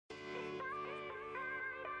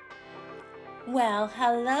Well,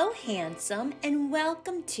 hello, handsome, and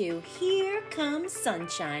welcome to Here Comes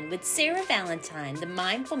Sunshine with Sarah Valentine, the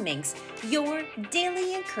Mindful Minx, your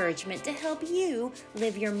daily encouragement to help you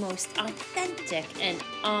live your most authentic and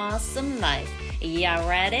awesome life. Ya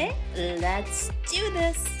ready? Let's do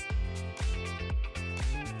this.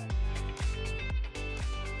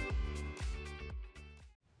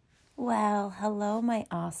 Well, hello, my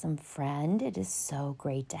awesome friend. It is so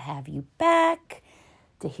great to have you back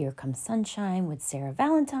to Here Comes Sunshine with Sarah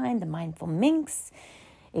Valentine, the Mindful Minx.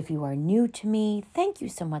 If you are new to me, thank you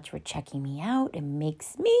so much for checking me out. It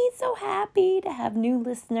makes me so happy to have new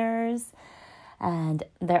listeners. And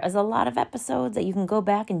there is a lot of episodes that you can go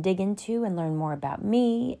back and dig into and learn more about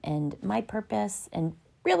me and my purpose. And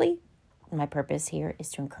really, my purpose here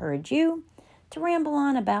is to encourage you to ramble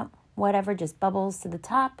on about whatever just bubbles to the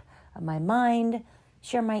top of my mind,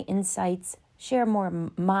 share my insights, share more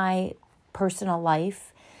of my personal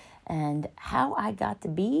life and how I got to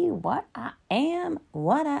be what I am.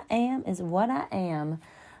 What I am is what I am.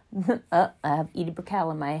 I have Edie Brickell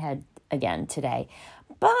in my head again today.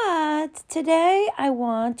 But today I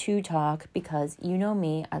want to talk because you know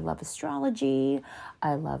me, I love astrology,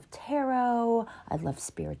 I love tarot, I love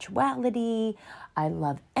spirituality, I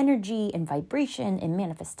love energy and vibration and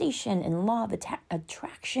manifestation and law of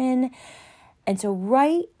attraction. And so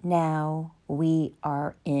right now we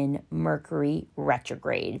are in Mercury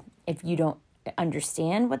retrograde. If you don't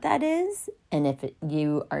understand what that is, and if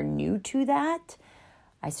you are new to that,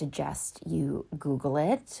 I suggest you Google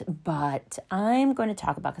it. But I'm going to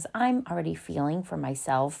talk about, because I'm already feeling for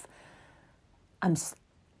myself,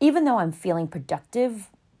 even though I'm feeling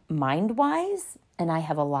productive mind-wise, and I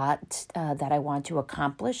have a lot that I want to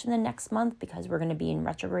accomplish in the next month, because we're going to be in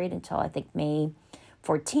retrograde until I think May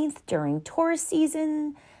 14th during Taurus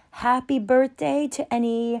season. Happy birthday to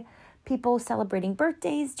any people celebrating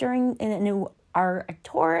birthdays during our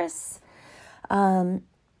Taurus.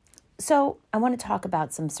 So I want to talk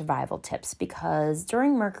about some survival tips, because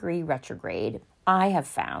during Mercury retrograde, I have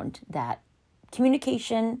found that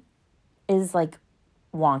communication is like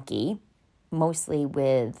wonky, mostly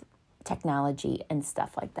with technology and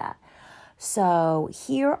stuff like that. So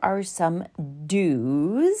here are some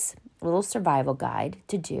do's, a little survival guide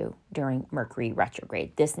to do during Mercury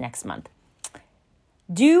retrograde this next month.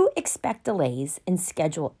 Do expect delays and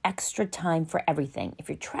schedule extra time for everything. If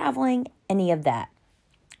you're traveling, any of that.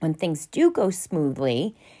 When things do go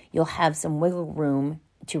smoothly, you'll have some wiggle room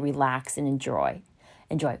to relax and enjoy,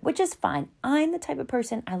 which is fine. I'm the type of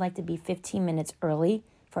person, I like to be 15 minutes early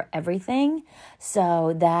for everything.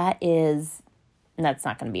 So that's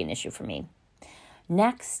not going to be an issue for me.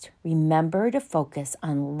 Next, remember to focus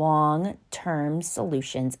on long-term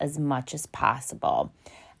solutions as much as possible.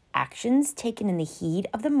 Actions taken in the heat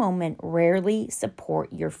of the moment rarely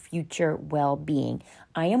support your future well-being.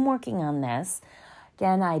 I am working on this.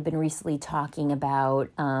 Again, I've been recently talking about,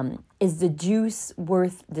 is the juice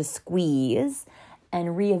worth the squeeze? And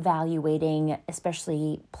reevaluating,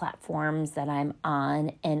 especially platforms that I'm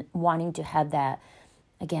on, and wanting to have that.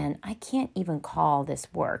 Again, I can't even call this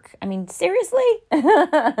work. I mean, seriously?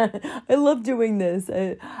 I love doing this.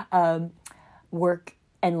 Work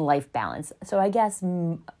and life balance. So I guess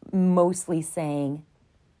mostly saying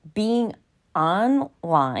being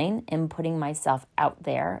online and putting myself out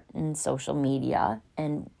there in social media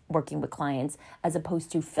and working with clients, as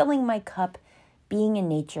opposed to filling my cup, being in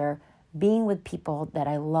nature, being with people that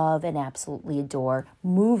I love and absolutely adore,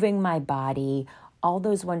 moving my body, all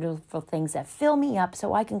those wonderful things that fill me up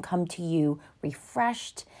so I can come to you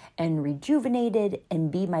refreshed and rejuvenated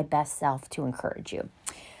and be my best self to encourage you.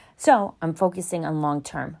 So I'm focusing on long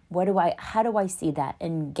term. How do I see that,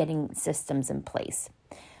 and getting systems in place?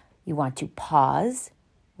 You want to pause,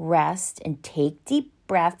 rest, and take deep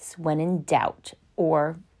breaths when in doubt,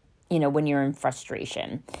 or, when you're in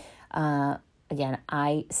frustration. Again,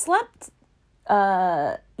 I slept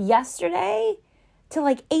yesterday till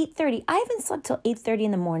like 8:30. I haven't slept till 8:30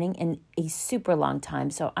 in the morning in a super long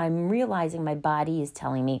time. So I'm realizing my body is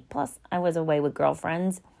telling me. Plus, I was away with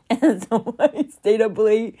girlfriends. And so I stayed up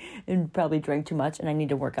late and probably drank too much. And I need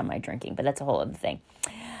to work on my drinking. But that's a whole other thing.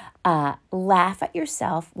 Laugh at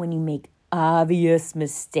yourself when you make obvious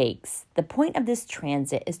mistakes. The point of this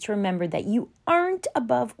transit is to remember that you aren't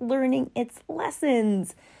above learning its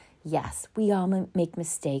lessons. Yes, we all make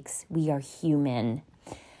mistakes. We are human.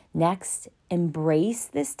 Next, embrace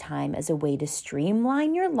this time as a way to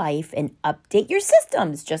streamline your life and update your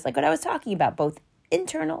systems, just like what I was talking about, both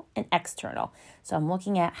internal and external. So I'm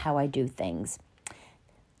looking at how I do things.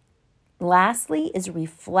 Lastly is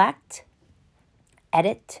reflect,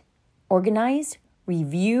 edit, organize,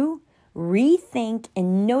 review, rethink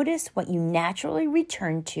and notice what you naturally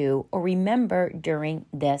return to or remember during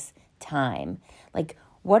this time. Like,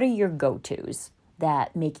 what are your go-tos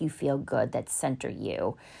that make you feel good, that center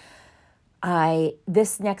you?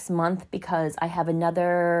 This next month, because I have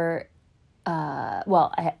another,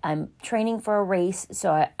 I'm training for a race,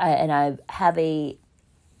 so I have a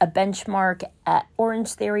benchmark at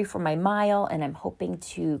Orange Theory for my mile, and I'm hoping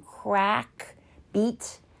to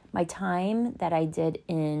beat my time that I did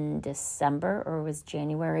in December, or it was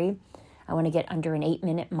January. I want to get under an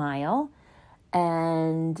 8-minute mile.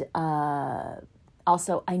 And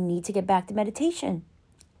also, I need to get back to meditation.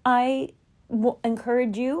 I will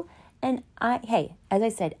encourage you. And as I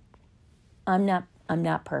said, I'm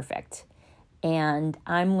not perfect. And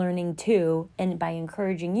I'm learning too. And by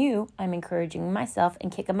encouraging you, I'm encouraging myself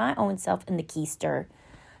and kicking my own self in the keister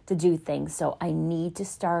to do things. So I need to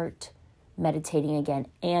start meditating again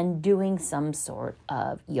and doing some sort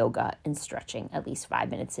of yoga and stretching at least 5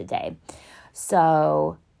 minutes a day.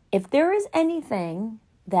 So if there is anything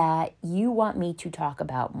that you want me to talk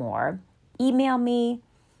about more, email me,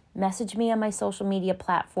 message me on my social media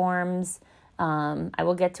platforms. I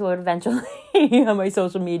will get to it eventually on my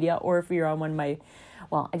social media, or if you're on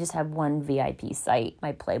I just have one VIP site,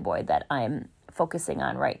 my Playboy, that I'm focusing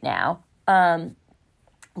on right now.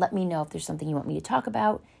 Let me know if there's something you want me to talk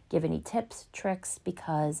about, give any tips, tricks,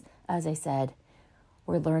 because as I said,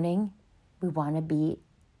 we're learning. We want to be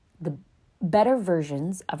the better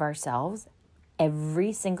versions of ourselves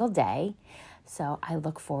every single day. So I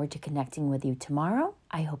look forward to connecting with you tomorrow.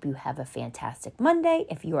 I hope you have a fantastic Monday.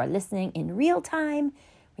 If you are listening in real time,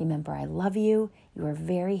 remember I love you. You are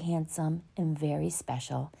very handsome and very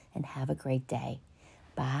special, and have a great day.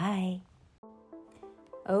 Bye.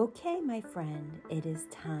 Okay, my friend, it is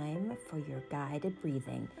time for your guided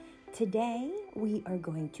breathing. Today, we are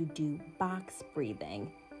going to do box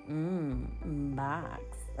breathing. Box.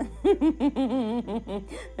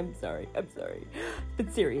 I'm sorry.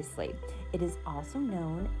 But seriously, it is also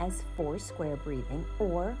known as 4-square breathing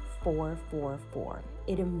or 4-4-4.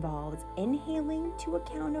 It involves inhaling to a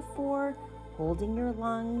count of 4, holding your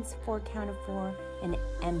lungs for a count of 4, and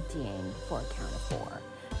emptying for a count of 4.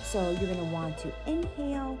 So you're going to want to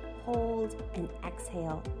inhale, hold, and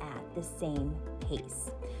exhale at the same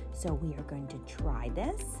pace. So we are going to try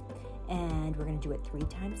this, and we're going to do it 3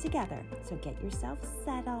 times together. So get yourself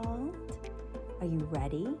settled. Are you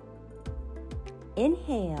ready?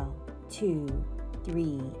 Inhale, 2,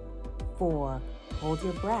 3, 4. Hold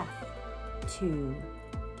your breath. 2,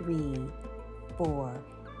 3, 4.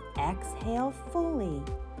 Exhale fully.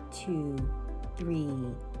 2,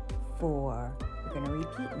 3, 4. We're going to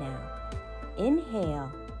repeat now.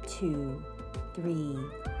 Inhale, 2, 3,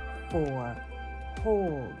 4.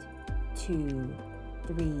 Hold, 2,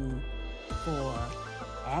 3, 4.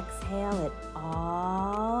 Exhale it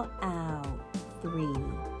all out. 3,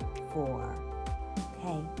 4.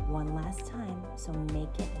 Okay, one last time. So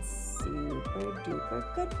make it a super duper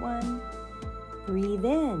good one. Breathe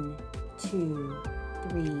in. 2,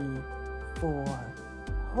 3, 4.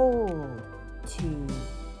 Hold. 2,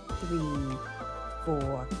 3,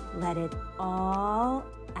 4. Let it all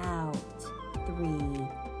out. 3,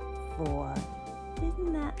 4.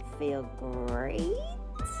 Didn't that feel great?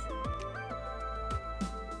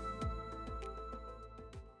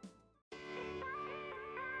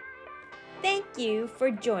 Thank you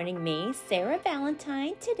for joining me, Sarah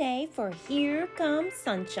Valentine, today for Here Comes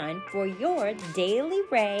Sunshine, for your daily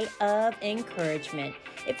ray of encouragement.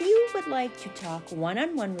 If you would like to talk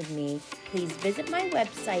one-on-one with me, please visit my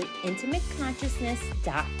website,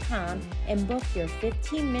 intimateconsciousness.com, and book your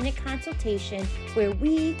 15-minute consultation where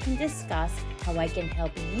we can discuss how I can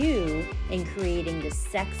help you in creating the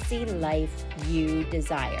sexy life you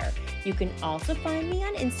desire. You can also find me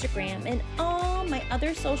on Instagram, and all my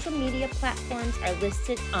other social media platforms are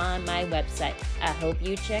listed on my website. I hope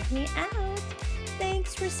you check me out.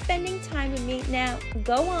 Thanks for spending time with me. Now,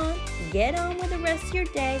 go on, get on with the rest of your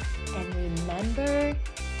day, and remember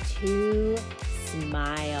to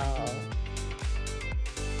smile.